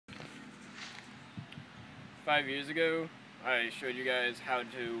5 years ago, I showed you guys how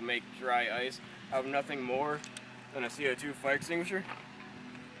to make dry ice out of nothing more than a CO2 fire extinguisher.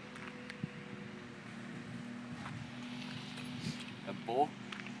 A bowl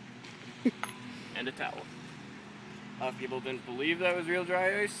and a towel. A lot of people didn't believe that was real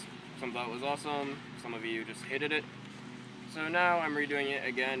dry ice. Some thought it was awesome. Some of you just hated it. So now I'm redoing it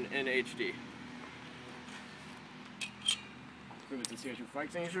again in HD. Move it to CO2 fire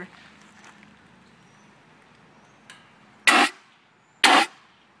extinguisher.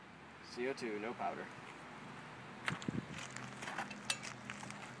 CO2, no powder.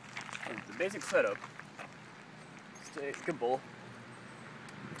 And the basic setup is take a bowl,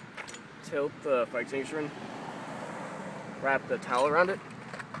 tilt the fire extinguisher in, wrap the towel around it.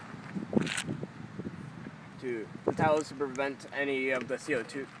 The towel is to prevent any of the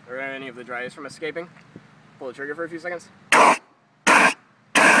CO2 or any of the dry ice from escaping. Pull the trigger for a few seconds.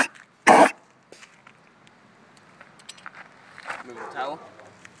 Move the towel.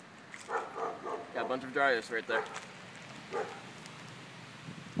 Got a bunch of dry ice right there.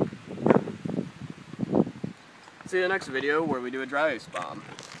 See you in the next video where we do a dry ice bomb.